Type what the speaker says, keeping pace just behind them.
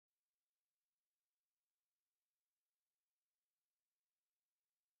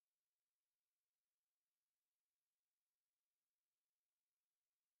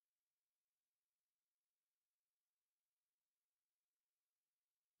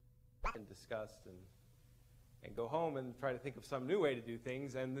and discussed and go home and try to think of some new way to do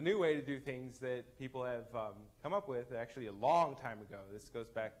things. And the new way to do things that people have come up with actually a long time ago. This goes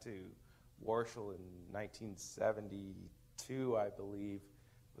back to Warshall in 1972, I believe,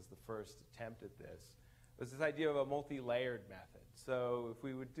 was the first attempt at this. It was this idea of a multi-layered method. So if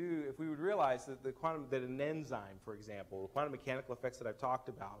we would realize that that an enzyme, for example, the quantum mechanical effects that I've talked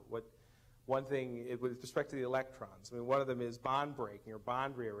about, one thing with respect to the electrons, I mean, one of them is bond breaking or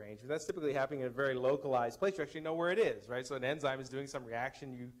bond rearrangement. That's typically happening in a very localized place. You actually know where it is, right? So an enzyme is doing some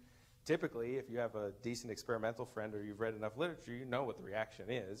reaction. You typically, if you have a decent experimental friend or you've read enough literature, you know what the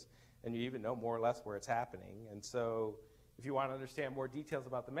reaction is, and you even know more or less where it's happening. And so if you want to understand more details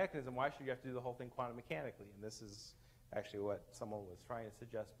about the mechanism, why should you have to do the whole thing quantum mechanically? And this is actually what someone was trying to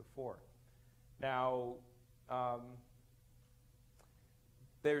suggest before. Now,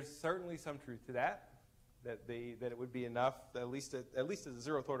 there's certainly some truth to that it would be enough, at least as a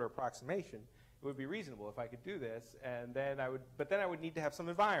zeroth order approximation, it would be reasonable if I could do this, and then I would need to have some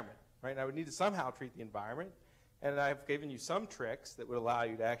environment, right? And I would need to somehow treat the environment, and I've given you some tricks that would allow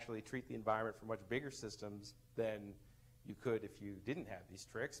you to actually treat the environment for much bigger systems than you could if you didn't have these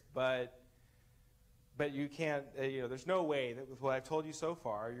tricks, but you can't, there's no way that with what I've told you so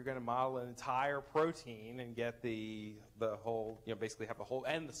far, you're going to model an entire protein and get the whole, basically have the whole,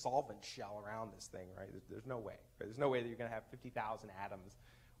 and the solvent shell around this thing, right? There's no way. Right? There's no way that you're going to have 50,000 atoms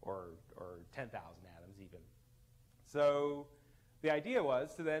or 10,000 atoms even. So the idea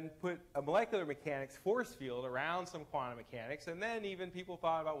was to then put a molecular mechanics force field around some quantum mechanics, and then even people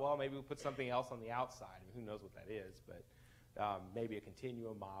thought about, well, maybe we'll put something else on the outside. I mean, who knows what that is, but maybe a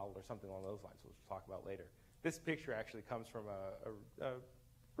continuum model or something along those lines, which we'll talk about later. This picture actually comes from a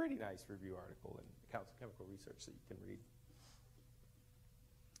pretty nice review article in Accounts of Chemical Research that you can read.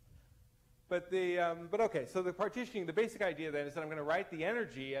 But okay, so the partitioning, the basic idea then is that I'm going to write the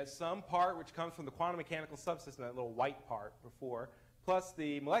energy as some part which comes from the quantum mechanical subsystem, that little white part before, plus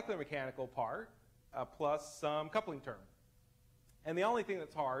the molecular mechanical part, plus some coupling term. And the only thing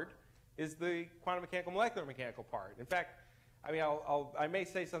that's hard is the quantum mechanical molecular mechanical part. In fact, I mean, I may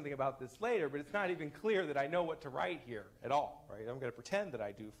say something about this later, but it's not even clear that I know what to write here at all, right? I'm going to pretend that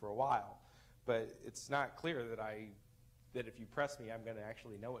I do for a while, but it's not clear that if you press me, I'm going to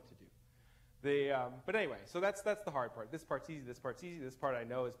actually know what to do. But anyway, so that's the hard part. This part's easy. This part's easy. This part I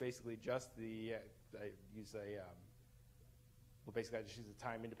know is basically just I use basically I just use a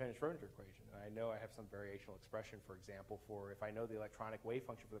time-independent Schrodinger equation. And I know I have some variational expression, for example, for if I know the electronic wave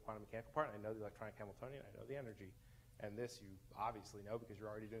function for the quantum mechanical part, and I know the electronic Hamiltonian, I know the energy. And this you obviously know because you're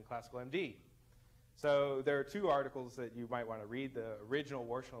already doing classical MD. So there are two articles that you might want to read. The original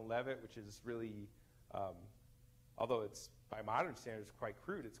Warshall and Levitt, which is really, although it's by modern standards quite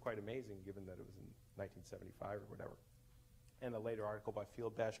crude, it's quite amazing given that it was in 1975 or whatever. And a later article by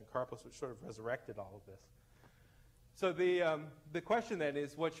Field, Bash, and Karpos, which sort of resurrected all of this. So the question then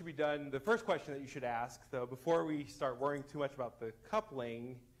is, what should be done? The first question that you should ask, though, before we start worrying too much about the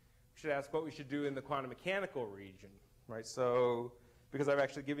coupling, we should ask what we should do in the quantum mechanical region, right? So, because I've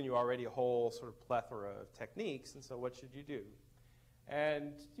actually given you already a whole sort of plethora of techniques, and so what should you do?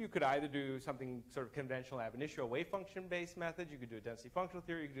 And you could either do something sort of conventional ab initio wave function-based method, you could do a density functional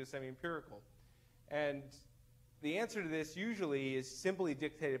theory, you could do a semi-empirical. And the answer to this usually is simply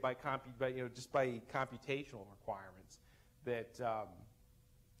dictated by just by computational requirements.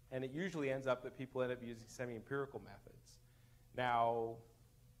 And it usually ends up that people end up using semi-empirical methods. Now,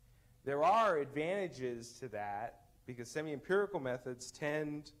 there are advantages to that because semi-empirical methods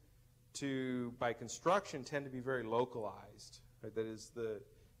tend to, by construction, tend to be very localized. Right? That is,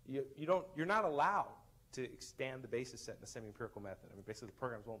 you're not allowed to expand the basis set in a semi-empirical method. I mean, basically, the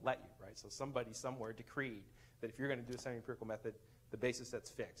programs won't let you, right? So somebody somewhere decreed that if you're going to do a semi-empirical method, the basis set's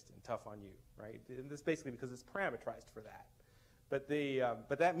fixed and tough on you, right? And this is basically because it's parametrized for that. But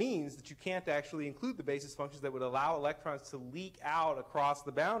that means that you can't actually include the basis functions that would allow electrons to leak out across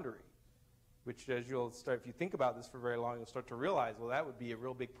the boundary, which, as you'll start, if you think about this for very long, you'll start to realize, well, that would be a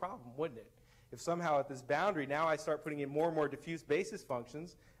real big problem, wouldn't it? If somehow at this boundary, now I start putting in more and more diffuse basis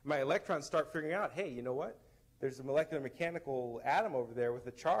functions, my electrons start figuring out, hey, you know what? There's a molecular mechanical atom over there with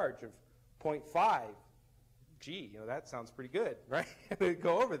a charge of 0.5. Gee, that sounds pretty good, right?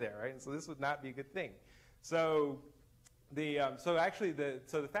 Go over there, right? And so this would not be a good thing. So the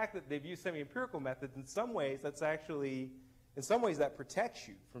fact that they've used semi-empirical methods, in some ways that protects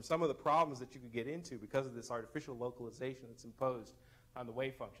you from some of the problems that you could get into because of this artificial localization that's imposed on the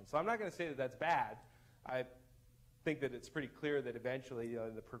wave function. So I'm not going to say that that's bad. I think that it's pretty clear that eventually,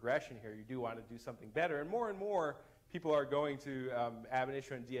 in the progression here, you do want to do something better. And more people are going to ab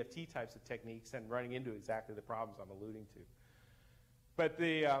initio and DFT types of techniques and running into exactly the problems I'm alluding to. But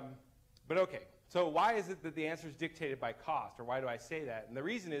But okay, so why is it that the answer is dictated by cost, or why do I say that? And the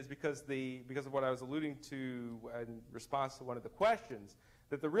reason is because of what I was alluding to in response to one of the questions,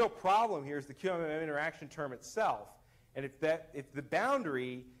 that the real problem here is the QMMM interaction term itself. And if the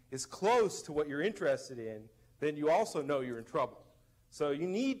boundary is close to what you're interested in, then you also know you're in trouble. So you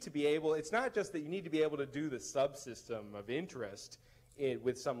need to be able, it's not just that you need to be able to do the subsystem of interest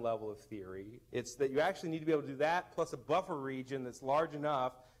with some level of theory. It's that you actually need to be able to do that plus a buffer region that's large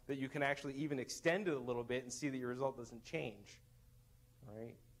enough that you can actually even extend it a little bit and see that your result doesn't change,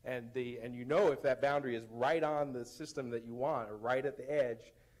 right? And you know if that boundary is right on the system that you want or right at the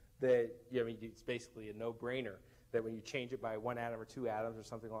edge, that I mean, it's basically a no-brainer that when you change it by 1 atom or 2 atoms or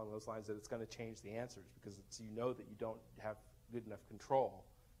something along those lines, that it's going to change the answers because you know that you don't have good enough control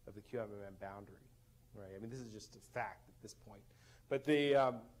of the QMMM boundary, right? I mean, this is just a fact at this point.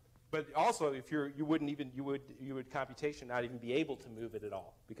 But also, if you would computation not even be able to move it at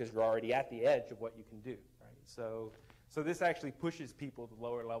all because you're already at the edge of what you can do, right? So this actually pushes people to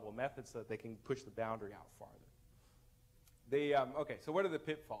lower level methods so that they can push the boundary out farther. Okay, so what are the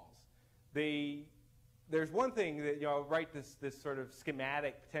pitfalls? There's one thing that, I'll write this sort of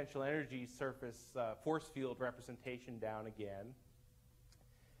schematic potential energy surface force field representation down again.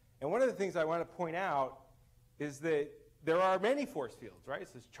 And one of the things I want to point out is that there are many force fields, right?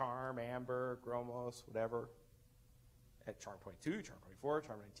 This is charm, amber, gromos, whatever. At charm 22, charm 24,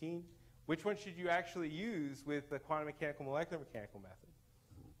 charm 19. Which one should you actually use with the quantum mechanical molecular mechanical method?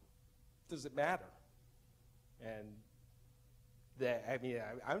 Does it matter? And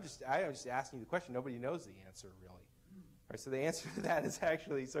I'm just asking you the question. Nobody knows the answer, really. Right, so the answer to that is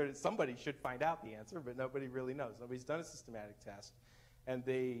actually sort of somebody should find out the answer, but nobody really knows. Nobody's done a systematic test. And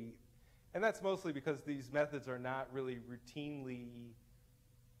that's mostly because these methods are not really routinely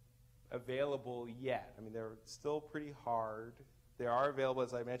available yet. I mean, they're still pretty hard. They are available,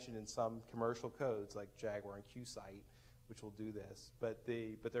 as I mentioned, in some commercial codes like Jaguar and QSite, which will do this. But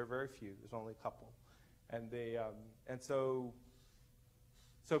there are very few. There's only a couple. And so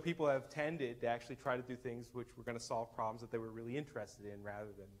people have tended to actually try to do things which were going to solve problems that they were really interested in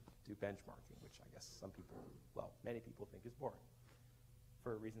rather than do benchmarking, which I guess many people think is boring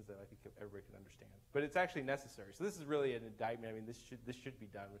for reasons that I think everybody can understand. But it's actually necessary. So this is really an indictment. I mean, this should be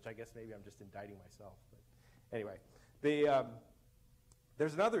done, which I guess maybe I'm just indicting myself. But anyway,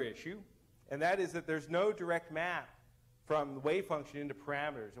 there's another issue, and that is that there's no direct map from the wave function into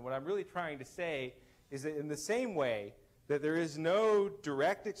parameters. And what I'm really trying to say is that in the same way that there is no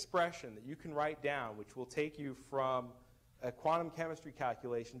direct expression that you can write down which will take you from a quantum chemistry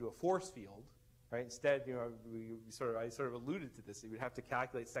calculation to a force field, right? Instead, I sort of alluded to this. You would have to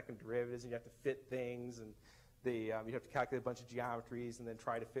calculate second derivatives, and you have to fit things, and you have to calculate a bunch of geometries, and then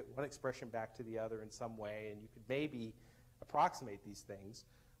try to fit one expression back to the other in some way, and you could maybe approximate these things,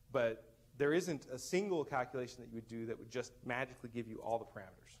 but there isn't a single calculation that you would do that would just magically give you all the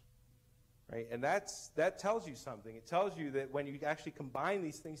parameters, right? And that tells you something. It tells you that when you actually combine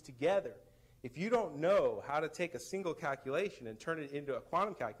these things together, if you don't know how to take a single calculation and turn it into a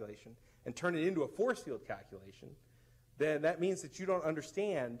quantum calculation and turn it into a force field calculation, then that means that you don't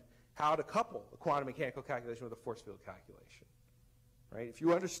understand how to couple a quantum mechanical calculation with a force field calculation, right? If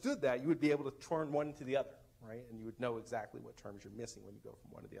you understood that, you would be able to turn one into the other, right? And you would know exactly what terms you're missing when you go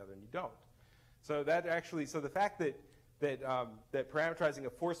from one to the other, and you don't. So the fact that parameterizing a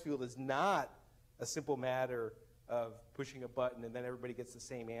force field is not a simple matter of pushing a button and then everybody gets the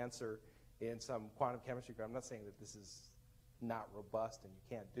same answer in some quantum chemistry. I'm not saying that this is not robust and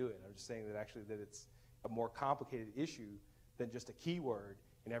you can't do it. I'm just saying that actually that it's a more complicated issue than just a keyword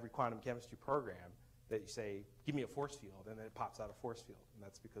in every quantum chemistry program that you say, give me a force field, and then it pops out a force field. And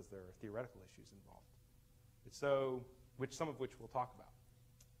that's because there are theoretical issues involved. So, some of which we'll talk about.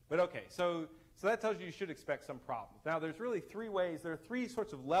 But okay, so that tells you should expect some problems. Now there's really three ways, there are three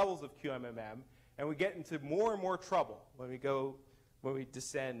sorts of levels of QMMM, and we get into more and more trouble when we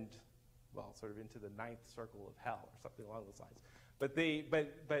descend, well, sort of into the ninth circle of hell or something along those lines. But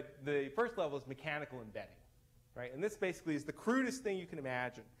the first level is mechanical embedding, right? And this basically is the crudest thing you can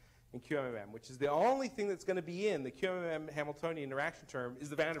imagine in QMMM, which is the only thing that's going to be in the QMMM Hamiltonian interaction term is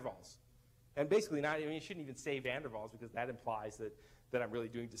the van der Waals. And basically you shouldn't even say van der Waals because that implies that I'm really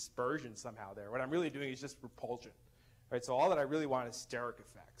doing dispersion somehow there. What I'm really doing is just repulsion, right? So all that I really want is steric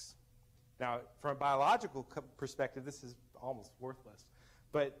effects. Now, from a biological perspective, this is almost worthless.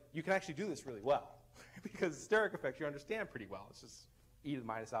 But you can actually do this really well because steric effects you understand pretty well. It's just e to the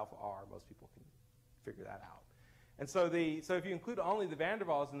minus alpha r. Most people can figure that out. And so if you include only the van der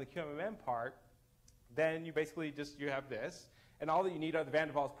Waals in the QMMM part, then you basically you have this. And all that you need are the van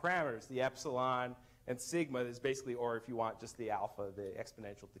der Waals parameters, the epsilon And sigma is basically, or if you want just the alpha, the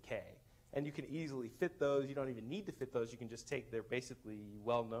exponential decay. And you can easily fit those. You don't even need to fit those. You can just take, they're basically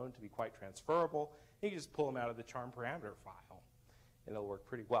well known to be quite transferable. You can just pull them out of the charm parameter file, and it'll work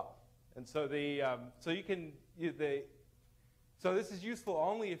pretty well. And so so this is useful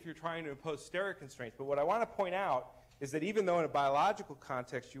only if you're trying to impose steric constraints. But what I want to point out is that even though in a biological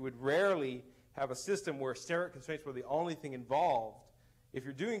context you would rarely have a system where steric constraints were the only thing involved, if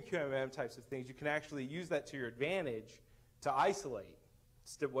you're doing QMM types of things, you can actually use that to your advantage to isolate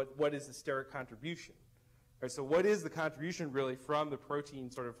what is the steric contribution. Right, so what is the contribution really from the protein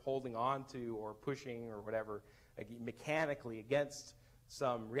sort of holding on to or pushing or whatever mechanically against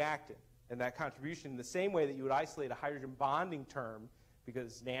some reactant? And that contribution, in the same way that you would isolate a hydrogen bonding term,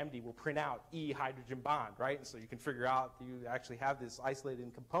 because NAMD will print out E hydrogen bond, right? And so you can figure out that you actually have this isolated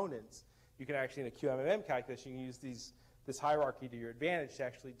in components. You can actually, in a QMM calculation, you can use this hierarchy to your advantage to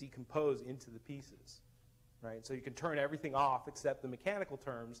actually decompose into the pieces, right? So you can turn everything off except the mechanical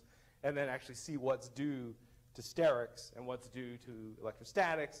terms and then actually see what's due to sterics and what's due to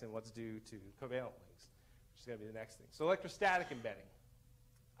electrostatics and what's due to covalent links, which is going to be the next thing. So electrostatic embedding.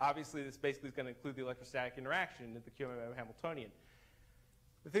 Obviously, this basically is going to include the electrostatic interaction in the QMM Hamiltonian.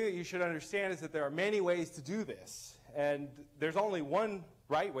 The thing that you should understand is that there are many ways to do this. And there's only one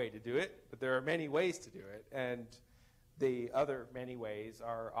right way to do it, but there are many ways to do it. And the other many ways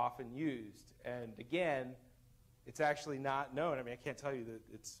are often used. And again, it's actually not known. I mean, I can't tell you that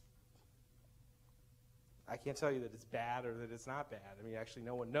it's bad or that it's not bad. I mean, actually,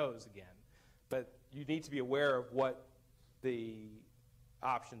 no one knows again. But you need to be aware of what the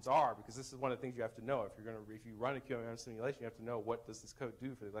options are, because this is one of the things you have to know. If you run a QMM simulation, you have to know what does this code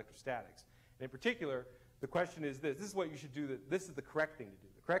do for the electrostatics. And in particular, the question is this. This is what you should do. This is the correct thing to do.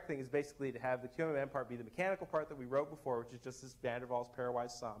 The correct thing is basically to have the QMM part be the mechanical part that we wrote before, which is just this van der Waals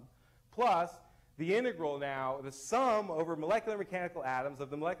pairwise sum, plus the integral now, the sum over molecular mechanical atoms of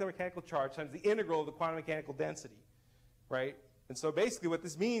the molecular mechanical charge times the integral of the quantum mechanical density, right? And so basically what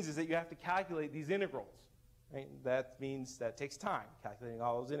this means is that you have to calculate these integrals. Right? That means that takes time, calculating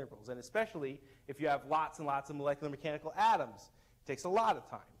all those integrals. And especially if you have lots and lots of molecular mechanical atoms, it takes a lot of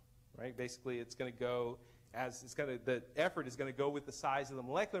time. Right? Basically, it's going to go the effort is going to go with the size of the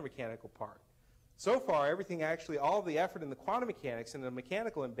molecular mechanical part. So far, everything actually, all the effort in the quantum mechanics and the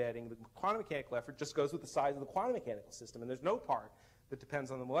mechanical embedding, the quantum mechanical effort just goes with the size of the quantum mechanical system. And there's no part that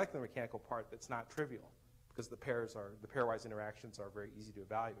depends on the molecular mechanical part that's not trivial, because the pairwise interactions are very easy to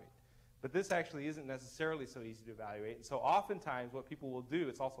evaluate. But this actually isn't necessarily so easy to evaluate. And so oftentimes what people will do,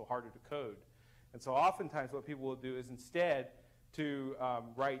 it's also harder to code. And so oftentimes what people will do is instead to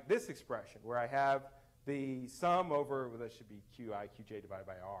write this expression, where I have the sum over, well, that should be Qi Qj divided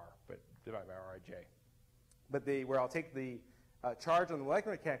by R, but divided by Rij. But where I'll take the charge on the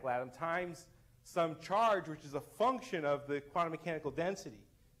molecular mechanical atom times some charge, which is a function of the quantum mechanical density.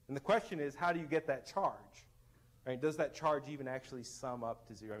 And the question is, how do you get that charge? Right? Does that charge even actually sum up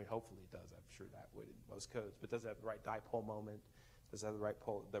to 0? I mean, hopefully it does. I'm sure that would in most codes. But does it have the right dipole moment? Does it have the right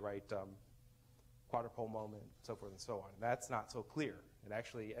quadrupole moment? So forth and so on. And that's not so clear. And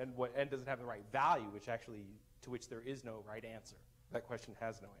actually, and does it have the right value, to which there is no right answer? That question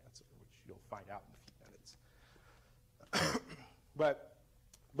has no answer, which you'll find out in a few minutes.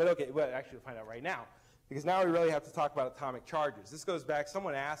 but okay, well, actually we'll find out right now, because now we really have to talk about atomic charges. This goes back.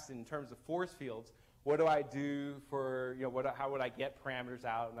 Someone asked in terms of force fields, what do I do for, how would I get parameters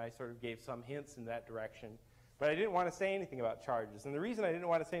out? And I sort of gave some hints in that direction. But I didn't want to say anything about charges. And the reason I didn't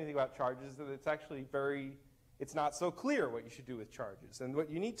want to say anything about charges is that it's actually it's not so clear what you should do with charges. And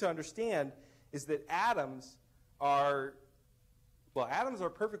what you need to understand is that atoms are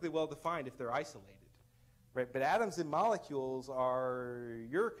perfectly well defined if they're isolated. Right? But atoms and molecules are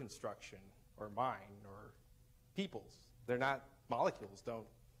your construction, or mine, or people's. They're not molecules.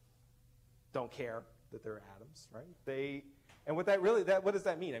 Don't care that they're atoms, right? And what does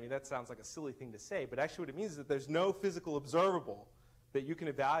that mean? I mean, that sounds like a silly thing to say, but actually what it means is that there's no physical observable that you can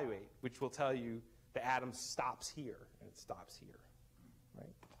evaluate, which will tell you the atom stops here and it stops here,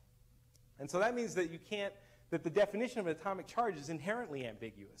 right? And so that means that that the definition of an atomic charge is inherently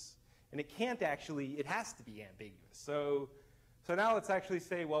ambiguous, and it has to be ambiguous. So now let's actually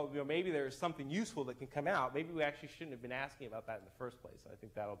say, well, maybe there's something useful that can come out. Maybe we actually shouldn't have been asking about that in the first place. I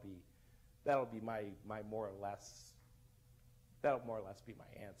think that'll be my more or less be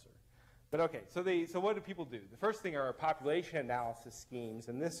my answer. But okay, so what do people do? The first thing are population analysis schemes,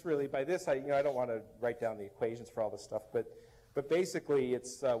 and this really, by this, I don't want to write down the equations for all this stuff, but basically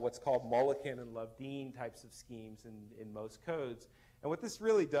it's what's called Mulliken and Lovedine types of schemes in most codes. And what this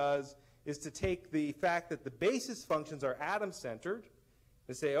really does is to take the fact that the basis functions are atom-centered,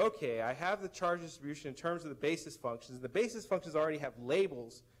 to say, okay, I have the charge distribution in terms of the basis functions. The basis functions already have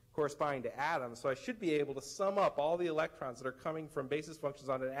labels corresponding to atoms, so I should be able to sum up all the electrons that are coming from basis functions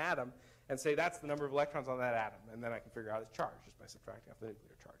on an atom and say that's the number of electrons on that atom, and then I can figure out its charge just by subtracting off the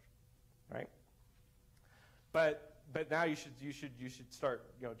nuclear charge, right? But now you should start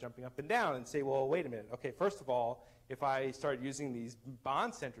jumping up and down and say, well, wait a minute. Okay, first of all, if I start using these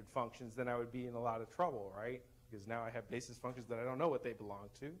bond-centered functions, then I would be in a lot of trouble, right? Because now I have basis functions that I don't know what they belong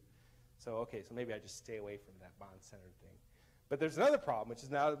to. So okay, so maybe I just stay away from that bond-centered thing. But there's another problem, which is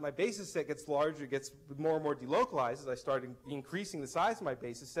now that my basis set gets larger, gets more and more delocalized as I start increasing the size of my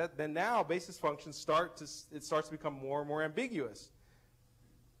basis set, then now basis functions starts to become more and more ambiguous.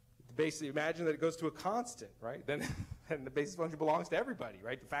 Basically, imagine that it goes to a constant, right? Then the basis function belongs to everybody,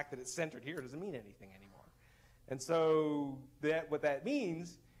 right? The fact that it's centered here doesn't mean anything anymore. And so what that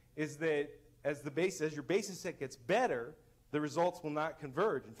means is that as your basis set gets better, the results will not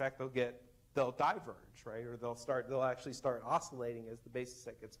converge. In fact, they'll diverge, right? Or they'll actually start oscillating as the basis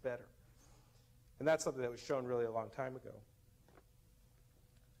set gets better. And that's something that was shown really a long time ago.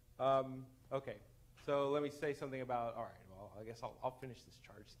 Okay, so let me say something about, all right, well, I guess I'll finish this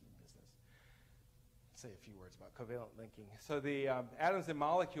charge scheme business. Say a few words about covalent linking. So the atoms and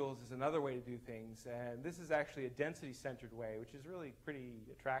molecules is another way to do things, and this is actually a density-centered way, which is really pretty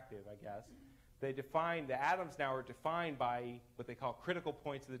attractive, I guess. The atoms now are defined by what they call critical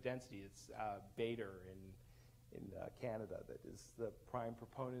points of the density. It's Bader in Canada that is the prime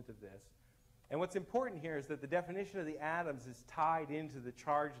proponent of this. And what's important here is that the definition of the atoms is tied into the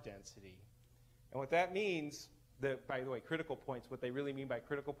charge density. And what that means, by the way, critical points, what they really mean by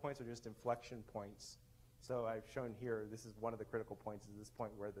critical points are just inflection points. So I've shown here, this is one of the critical points, is this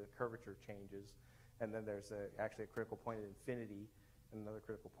point where the curvature changes. And then there's actually a critical point at infinity and another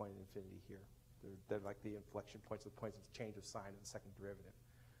critical point at infinity here. They're like the inflection points, the points of change of sign of the second derivative.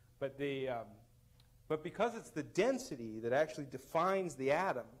 But because it's the density that actually defines the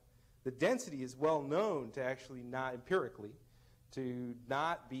atom, the density is well known to actually not, empirically, to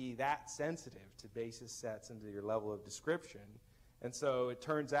not be that sensitive to basis sets and to your level of description. And so it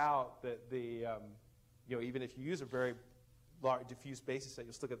turns out that even if you use a very large diffuse basis set,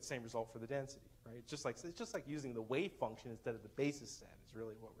 you'll still get the same result for the density, right? It's just like using the wave function instead of the basis set is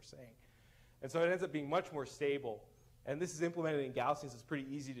really what we're saying. And so it ends up being much more stable. And this is implemented in Gaussians. It's pretty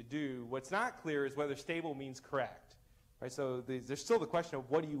easy to do. What's not clear is whether stable means correct. Right? So there's still the question of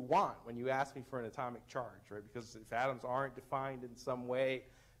what do you want when you ask me for an atomic charge, right? Because if atoms aren't defined in some way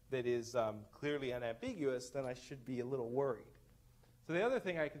that is clearly unambiguous, then I should be a little worried. So the other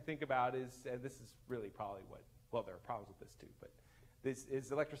thing I can think about is, and this is really probably well, there are problems with this too, but this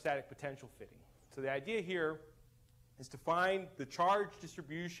is electrostatic potential fitting. So the idea here is to find the charge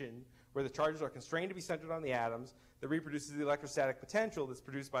distribution where the charges are constrained to be centered on the atoms that reproduces the electrostatic potential that's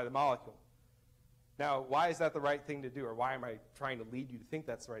produced by the molecule. Now, why is that the right thing to do, or why am I trying to lead you to think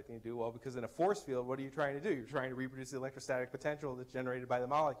that's the right thing to do? Well, because in a force field, what are you trying to do? You're trying to reproduce the electrostatic potential that's generated by the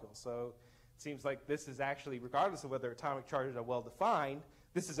molecule. So it seems like this is actually, regardless of whether atomic charges are well defined,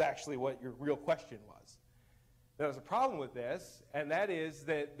 this is actually what your real question was. There's a problem with this, and that is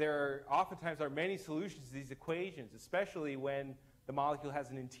that there oftentimes are many solutions to these equations, especially when the molecule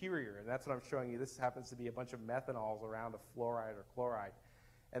has an interior, and that's what I'm showing you. This happens to be a bunch of methanols around a fluoride or chloride.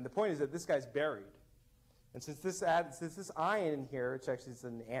 And the point is that this guy's buried. And since this ion in here, which actually is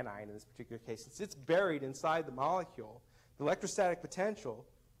an anion in this particular case, since it's buried inside the molecule, the electrostatic potential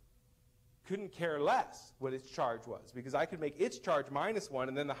couldn't care less what its charge was, because I could make its charge -1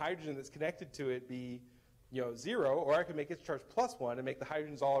 and then the hydrogen that's connected to it be 0, or I could make its charge +1 and make the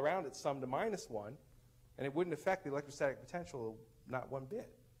hydrogens all around it sum to -1, and it wouldn't affect the electrostatic potential not one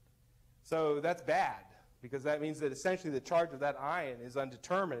bit. So that's bad, because that means that essentially the charge of that ion is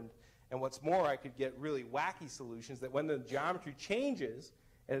undetermined. And what's more, I could get really wacky solutions that when the geometry changes,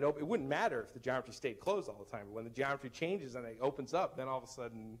 and it wouldn't matter if the geometry stayed closed all the time, but when the geometry changes and it opens up, then all of a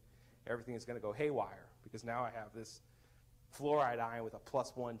sudden everything is going to go haywire, because now I have this fluoride ion with a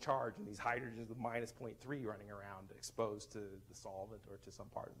 +1 charge and these hydrogens with -0.3 running around exposed to the solvent or to some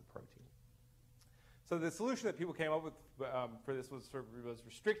part of the protein. So the solution that people came up with for this was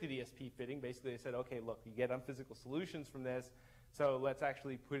restricted ESP fitting. Basically, they said, okay, look, you get unphysical solutions from this, so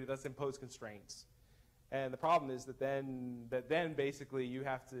let's impose constraints. And the problem is that then basically you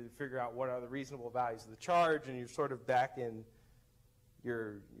have to figure out what are the reasonable values of the charge, and you're sort of back in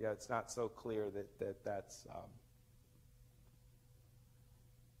it's not so clear that's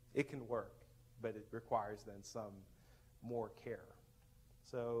it can work, but it requires then some more care.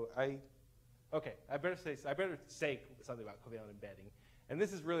 So I better say something about covalent embedding. And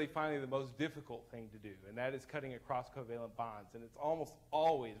this is really finally the most difficult thing to do, and that is cutting across covalent bonds. And it's almost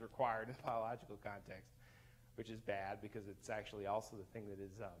always required in biological context, which is bad because it's actually also the thing that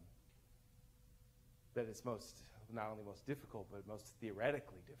is most, not only most difficult, but most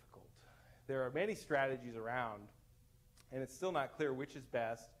theoretically difficult. There are many strategies around, and it's still not clear which is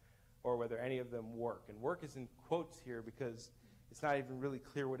best or whether any of them work. And work is in quotes here because it's not even really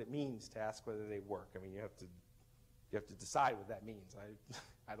clear what it means to ask whether they work. I mean, you have to decide what that means.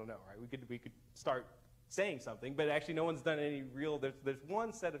 I don't know, right? We could start saying something, but actually no one's done any real, there's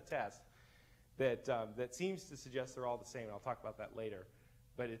one set of tests that seems to suggest they're all the same, and I'll talk about that later.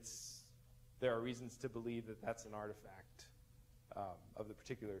 But there are reasons to believe that that's an artifact of the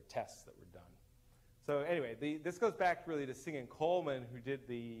particular tests that were done. So anyway, this goes back really to Singh and Coleman, who did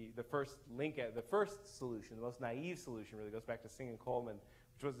the first the first solution, the most naive solution really goes back to Singh and Coleman,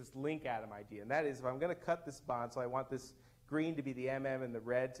 which was this link atom idea. And that is, if I'm going to cut this bond, so I want this green to be the MM and the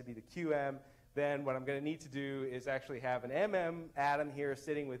red to be the QM, then what I'm going to need to do is actually have an MM atom here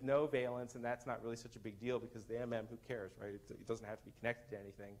sitting with no valence, and that's not really such a big deal because the MM, who cares, right? It doesn't have to be connected to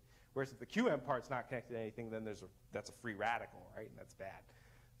anything. Whereas if the QM part's not connected to anything, then that's a free radical, right? And that's bad.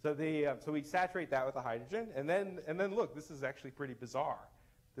 So so we saturate that with a hydrogen, and then look, this is actually pretty bizarre.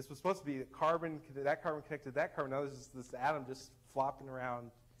 This was supposed to be that carbon connected to that carbon. Now there's this atom just flopping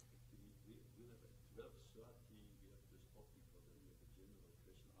around.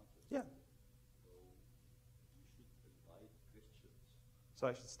 Yeah. So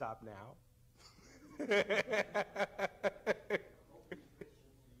I should stop now.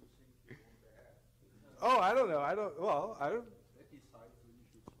 Oh, I don't know. I don't.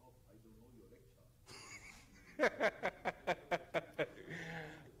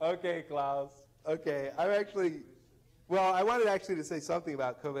 Okay, Klaus. Okay, I wanted actually to say something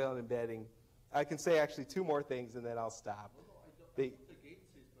about covalent embedding. I can say actually two more things and then I'll stop. Yeah.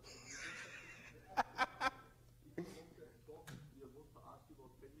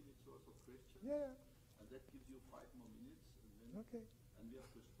 And that gives you 5 more minutes. And then okay. And we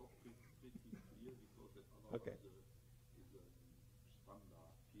have to stop pretty clear because that otherwise okay. is a standard period.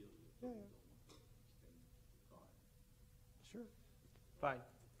 Yeah. So we don't want to extend time. Sure. Fine.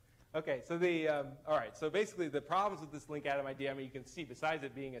 Okay, so all right, so basically the problems with this link atom idea, I mean, you can see besides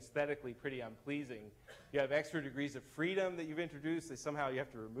it being aesthetically pretty unpleasing, you have extra degrees of freedom that you've introduced. Somehow you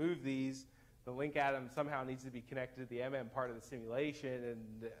have to remove these. The link atom somehow needs to be connected to the MM part of the simulation,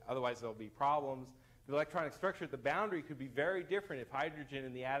 and otherwise there'll be problems. The electronic structure at the boundary could be very different if hydrogen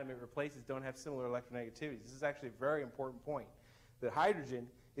and the atom it replaces don't have similar electronegativities. This is actually a very important point, that hydrogen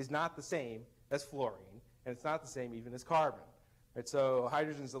is not the same as fluorine, and it's not the same even as carbon. Right, so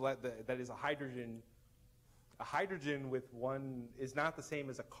hydrogen's that is a hydrogen. A hydrogen with one is not the same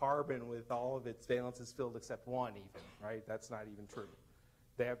as a carbon with all of its valences filled except one even, right? That's not even true.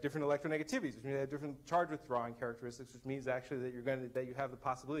 They have different electronegativities, which means they have different charge withdrawing characteristics, which means actually that you have the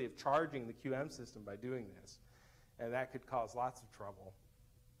possibility of charging the QM system by doing this. And that could cause lots of trouble.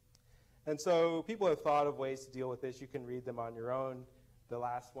 And so people have thought of ways to deal with this. You can read them on your own, the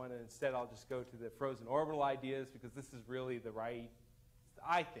last one, and instead I'll just go to the frozen orbital ideas because this is really the right,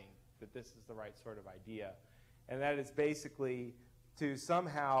 I think that this is the right sort of idea. And that is basically to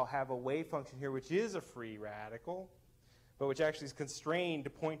somehow have a wave function here which is a free radical, but which actually is constrained to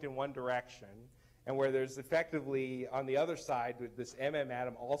point in one direction, and where there's effectively, on the other side, this MM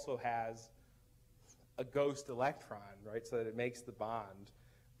atom also has a ghost electron, right, so that it makes the bond.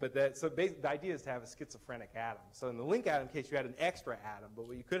 But the idea is to have a schizophrenic atom. So in the link atom case, you had an extra atom, but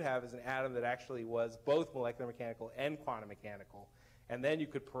what you could have is an atom that actually was both molecular mechanical and quantum mechanical, and then you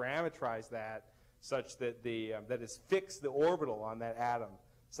could parameterize that such that that is fix the orbital on that atom,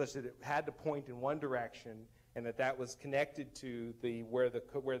 such that it had to point in one direction, and that was connected to where the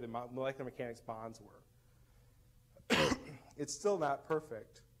molecular mechanics bonds were. It's still not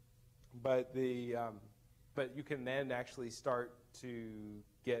perfect, but you can then actually start to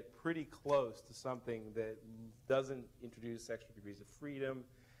get pretty close to something that doesn't introduce extra degrees of freedom,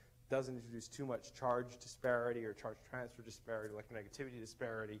 doesn't introduce too much charge disparity or charge transfer disparity, electronegativity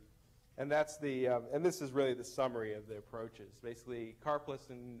disparity. And that's and this is really the summary of the approaches. Basically, Karplus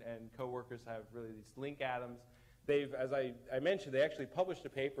and coworkers have really these link atoms. As I mentioned, they actually published a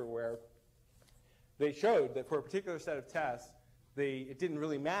paper where they showed that for a particular set of tests, it didn't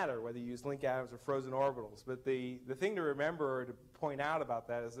really matter whether you used link atoms or frozen orbitals. But the thing to remember or to point out about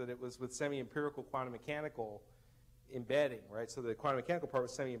that is that it was with semi-empirical quantum mechanical embedding, right? So the quantum mechanical part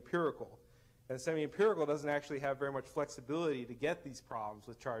was semi-empirical. And semi-empirical doesn't actually have very much flexibility to get these problems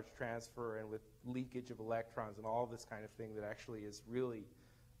with charge transfer and with leakage of electrons and all this kind of thing that actually is really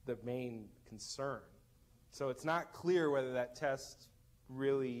the main concern. So it's not clear whether that test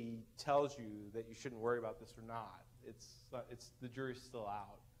really tells you that you shouldn't worry about this or not. The jury's still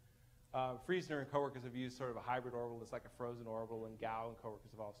out. Friesner and coworkers have used sort of a hybrid orbital. It's like a frozen orbital, and Gao and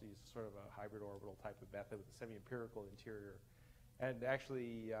coworkers have also used sort of a hybrid orbital type of method with a semi-empirical interior. And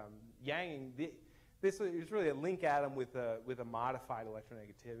actually, Yang, this is really a link atom with a modified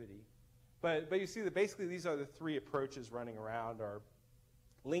electronegativity. But you see that basically these are the three approaches running around: are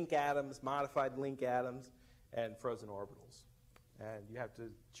link atoms, modified link atoms, and frozen orbitals. And you have to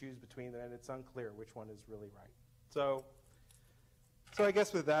choose between them, and it's unclear which one is really right. So I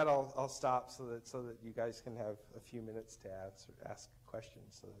guess with that, I'll stop so that you guys can have a few minutes to ask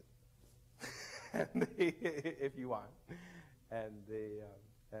questions, if you want.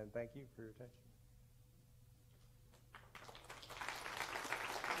 And thank you for your attention.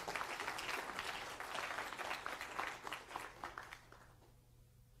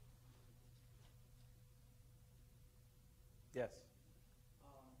 Yes.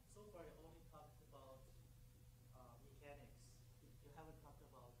 So far, you only talked about mechanics. You haven't talked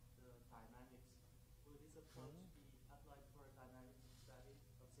about the dynamics. Will this approach be applied for dynamic study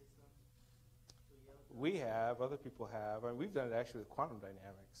of systems? We have. Other people have. I mean, we've done it actually with quantum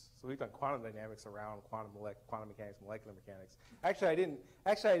dynamics. So we've done quantum dynamics around quantum mechanics, molecular mechanics. Actually, I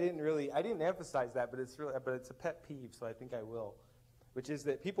didn't emphasize that, but it's a pet peeve, so I think I will, which is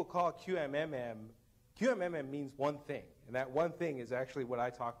that people call QMMM. QMMM means one thing, and that one thing is actually what I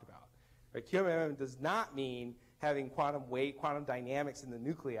talked about. Right? QMMM does not mean having quantum weight, quantum dynamics in the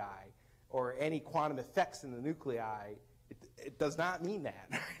nuclei, or any quantum effects in the nuclei. It does not mean that.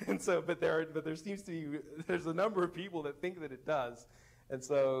 And so, but there seems to be, there's a number of people that think that it does, and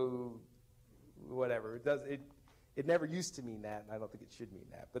so whatever it does. It never used to mean that, and I don't think it should mean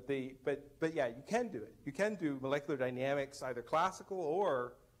that. But yeah, you can do it. You can do molecular dynamics, either classical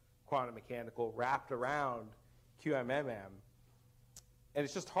or quantum mechanical, wrapped around QMMM, and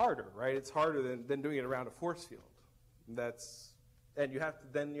it's just harder, right? It's harder than doing it around a force field. And you have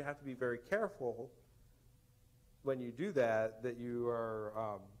to be very careful when you do that you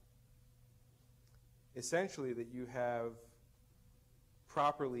are essentially that you have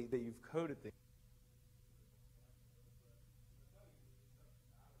properly that you've coded things.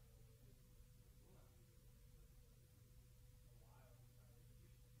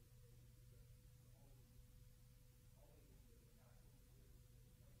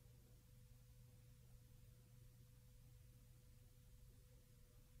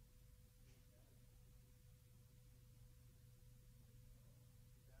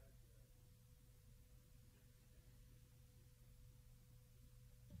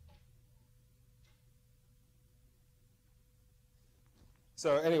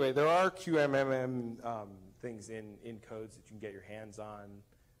 So anyway, there are QMMM things in codes that you can get your hands on.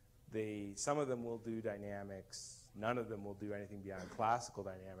 Some of them will do dynamics. None of them will do anything beyond classical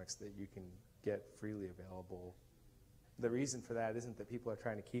dynamics that you can get freely available. The reason for that isn't that people are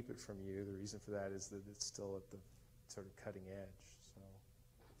trying to keep it from you. The reason for that is that it's still at the sort of cutting edge. So,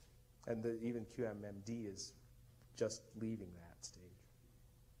 and even QMMD is just leaving that stage.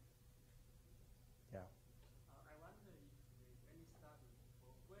 Yeah. I wonder if there's any study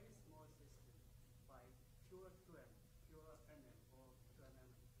for very small system by pure QM, pure NM, or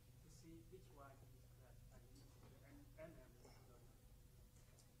QMM to see which one is correct. I mean, the NM is correct.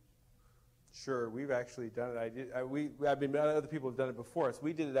 Sure, we've actually done it. Other people have done it before us.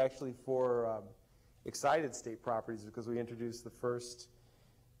 We did it actually for excited state properties because we introduced the first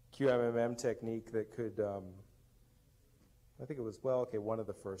QMMM technique that could, I think it was, one of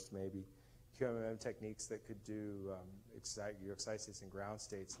the first maybe, QMMM techniques that could do your excite states and ground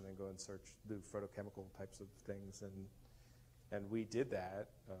states and then go and do photochemical types of things. And we did that.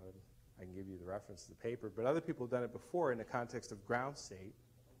 I can give you the reference to the paper. But other people have done it before in the context of ground state,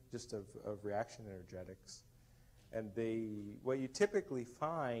 just of reaction energetics. And what you typically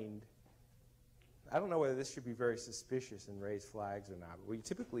find, I don't know whether this should be very suspicious and raise flags or not, but what you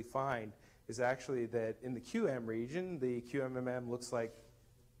typically find is actually that in the QM region, the QMMM looks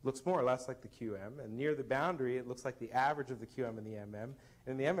more or less like the QM, and near the boundary, it looks like the average of the QM and the MM, and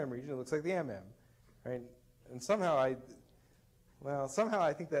in the MM region, it looks like the MM, right? And somehow I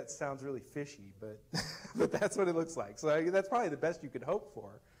think that sounds really fishy, but but that's what it looks like. So that's probably the best you could hope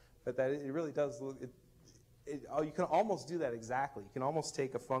for, but that it really does look. You can almost do that exactly. You can almost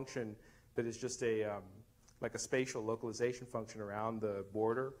take a function that is just like a spatial localization function around the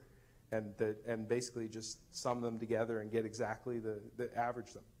border, and basically just sum them together and get exactly the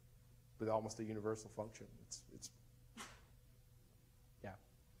average them with almost a universal function. Yeah.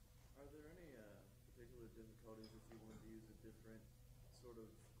 Are there any particular difficulties if you want to use a different sort of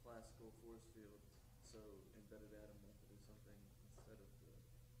classical force field, so embedded atom method or something instead of the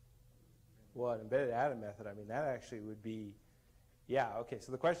Well, an embedded atom method, I mean, that actually would be, yeah, okay.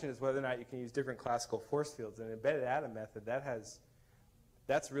 So the question is whether or not you can use different classical force fields. And an embedded atom method,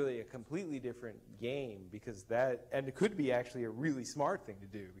 that's really a completely different game, because and it could be actually a really smart thing to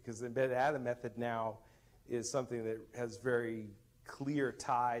do, because the embedded atom method now is something that has very clear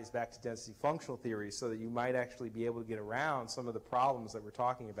ties back to density functional theory, so that you might actually be able to get around some of the problems that we're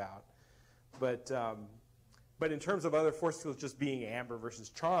talking about. But in terms of other force fields just being amber versus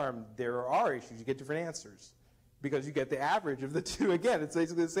charm, there are issues. You get different answers, because you get the average of the two. Again, it's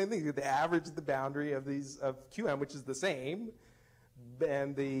basically the same thing. You get the average of the boundary of QM, which is the same,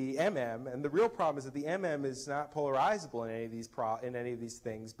 and the MM. And the real problem is that the MM is not polarizable in any of these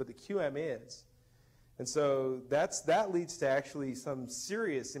things, but the QM is. And so that leads to actually some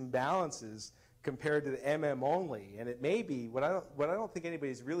serious imbalances compared to the MM only. And it may be, what I don't think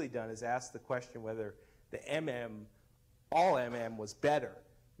anybody's really done is ask the question whether the all MM was better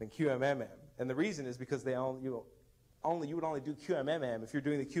than QMMM. And the reason is because you would only do QMMM if you're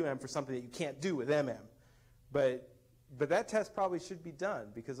doing the QM for something that you can't do with MM. But that test probably should be done,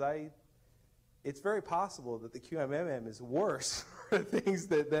 because it's very possible that the QMMM is worse for things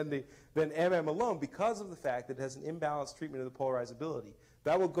than MM alone, because of the fact that it has an imbalanced treatment of the polarizability.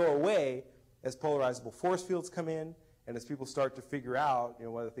 That will go away as polarizable force fields come in, and as people start to figure out,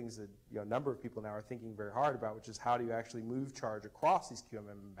 one of the things that a number of people now are thinking very hard about, which is how do you actually move charge across these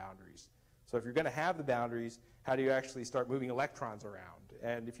QMM boundaries. So if you're going to have the boundaries, how do you actually start moving electrons around?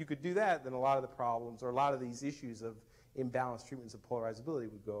 And if you could do that, then a lot of the problems, or a lot of these issues of imbalanced treatments of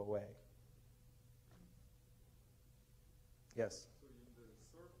polarizability would go away. Yes? So in the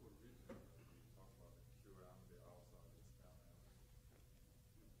circle region, you talk about the QM, the outside is MM.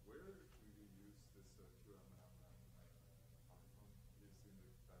 Where do you use this QMM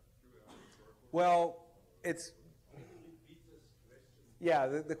that QM circle? Well, it's, yeah,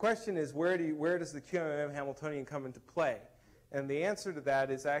 the question is where does the QMM Hamiltonian come into play? And the answer to that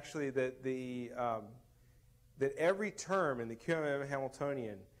is actually that that every term in the QMM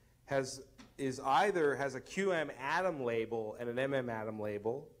Hamiltonian either has a QM atom label and an MM atom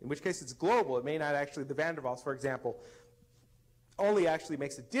label, in which case it's global. It may not actually, the van der Waals, for example, only actually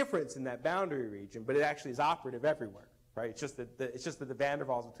makes a difference in that boundary region, but it actually is operative everywhere, right? It's just that the van der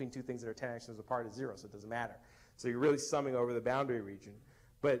Waals between two things that are 10 angstroms apart is 0, so it doesn't matter. So you're really summing over the boundary region.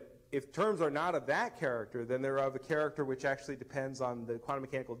 But if terms are not of that character, then they're of a character which actually depends on the quantum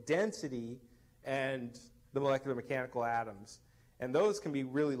mechanical density and the molecular mechanical atoms. And those can be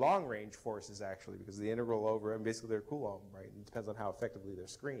really long-range forces, actually, because the integral over, and basically they're Coulomb, right? It depends on how effectively they're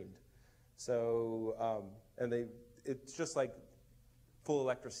screened. So, it's just like full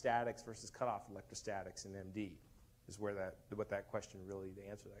electrostatics versus cutoff electrostatics in MD is what that question really, the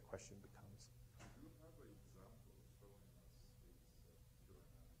answer to that question becomes. Do you have an example showing us these QMM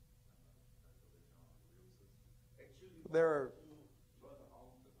calculation on a real system? Actually, There are, turn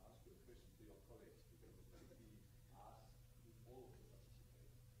around and ask your question to your colleagues, because it might be asked before the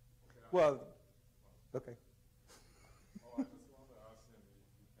participate. well, okay. Oh, I just want to ask him if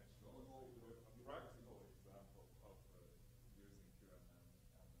he can show us a practical example of using QMM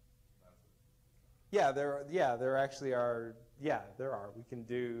method. Yeah, there actually are. Yeah, there are. We can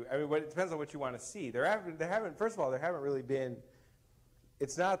do. I mean, it depends on what you want to see. First of all, there haven't really been.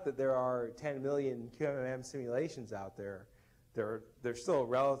 It's not that there are 10 million QMM simulations out there. They're still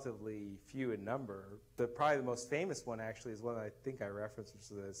relatively few in number. Probably the most famous one actually is one that I think I referenced, which is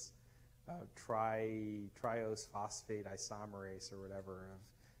this triose phosphate isomerase or whatever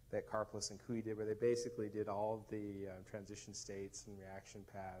that Karplus and Cui did, where they basically did all of the transition states and reaction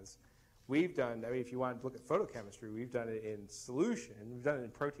paths. We've done, I mean, if you want to look at photochemistry, we've done it in solution. We've done it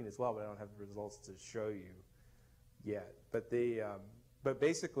in protein as well, but I don't have the results to show you yet. But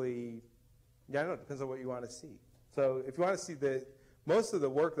basically, yeah, I don't know, it depends on what you want to see. So if you want to see most of the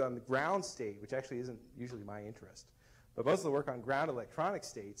work on the ground state, which actually isn't usually my interest, but most of the work on ground electronic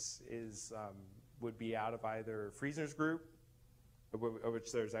states would be out of either Friesner's group, of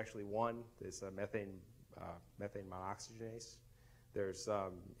which there's actually one. There's methane monoxygenase. There's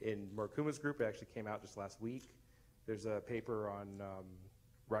in Murakuma's group, it actually came out just last week. There's a paper on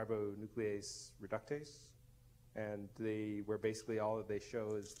ribonuclease reductase, and where basically all that they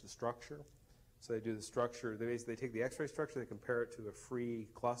show is the structure. So they do the structure. They take the X-ray structure, they compare it to a free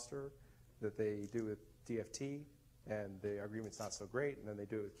cluster that they do with DFT, and the agreement's not so great. And then they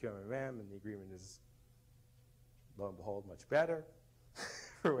do it with QMMM, and the agreement is, lo and behold, much better,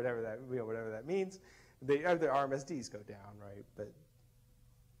 for whatever that means. The RMSDs go down, right? But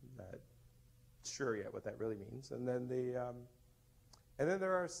not sure yet what that really means. And then there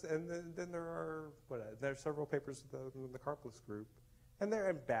are several papers in the Karplus group, And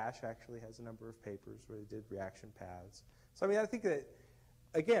Bash actually has a number of papers where they did reaction paths. So I mean, I think that,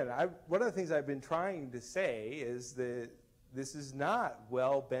 again, one of the things I've been trying to say is that this is not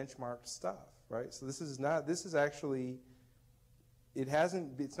well benchmarked stuff, right? So this is actually,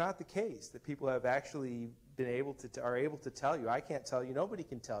 it's not the case that people have actually been able to, are able to tell you. I can't tell you, nobody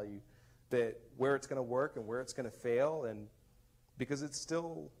can tell you that where it's going to work and where it's going to fail, and because it's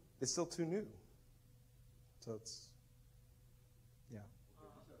still too new. So it's, yeah. Okay,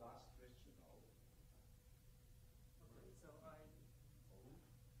 this is the last question now. Okay, so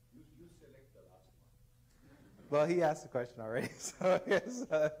You select the last one. Well, he asked the question already, so I guess.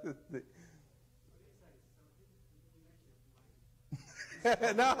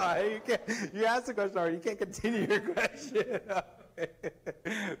 No, you can't. You asked the question already. You can't continue your question.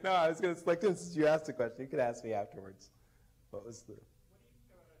 No, I was going to select him since you asked the question. You could ask me afterwards. What was the? what do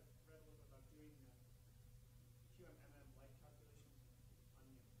you read about doing QMMM-like calculations on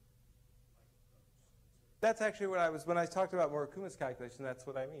your That's actually what I was, when I talked about Murakuma's calculation, that's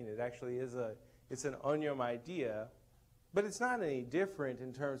what I mean. It actually is it's an Onium idea, but it's not any different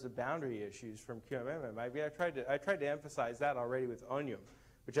in terms of boundary issues from QMMM. I mean, I tried to emphasize that already with Onium,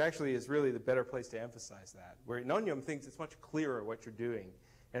 which actually is really the better place to emphasize that. Where in Onium, it's much clearer what you're doing,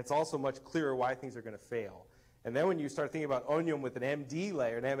 and it's also much clearer why things are going to fail. And then when you start thinking about Onium with an MD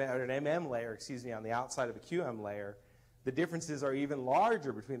layer, an MM layer, on the outside of a QM layer, the differences are even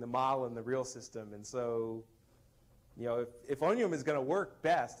larger between the model and the real system. And so, you know, if Onium is going to work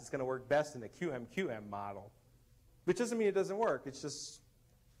best, it's going to work best in a QM model, which doesn't mean it doesn't work. It's just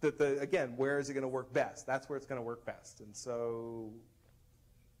that, again, where is it going to work best? That's where it's going to work best. And so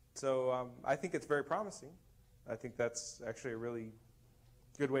I think it's very promising. I think that's actually a really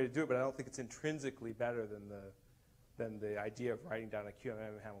good way to do it, but I don't think it's intrinsically better than the idea of writing down a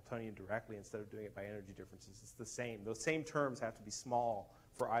QMM Hamiltonian directly instead of doing it by energy differences. It's the same. Those same terms have to be small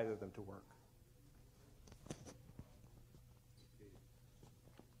for either of them to work. Okay.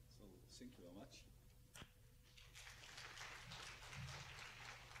 So thank you very much.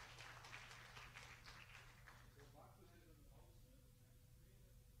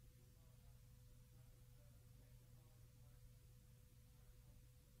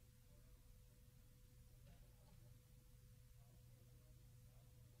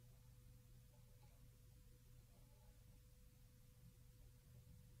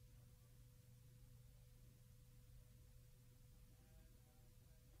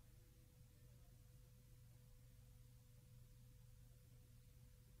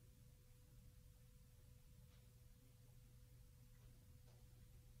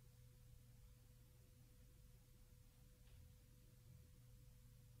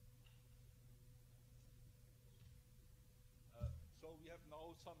 So we have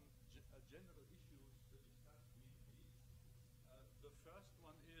now some general issues to discuss briefly. The first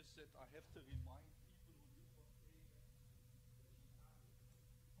one is that I have to remind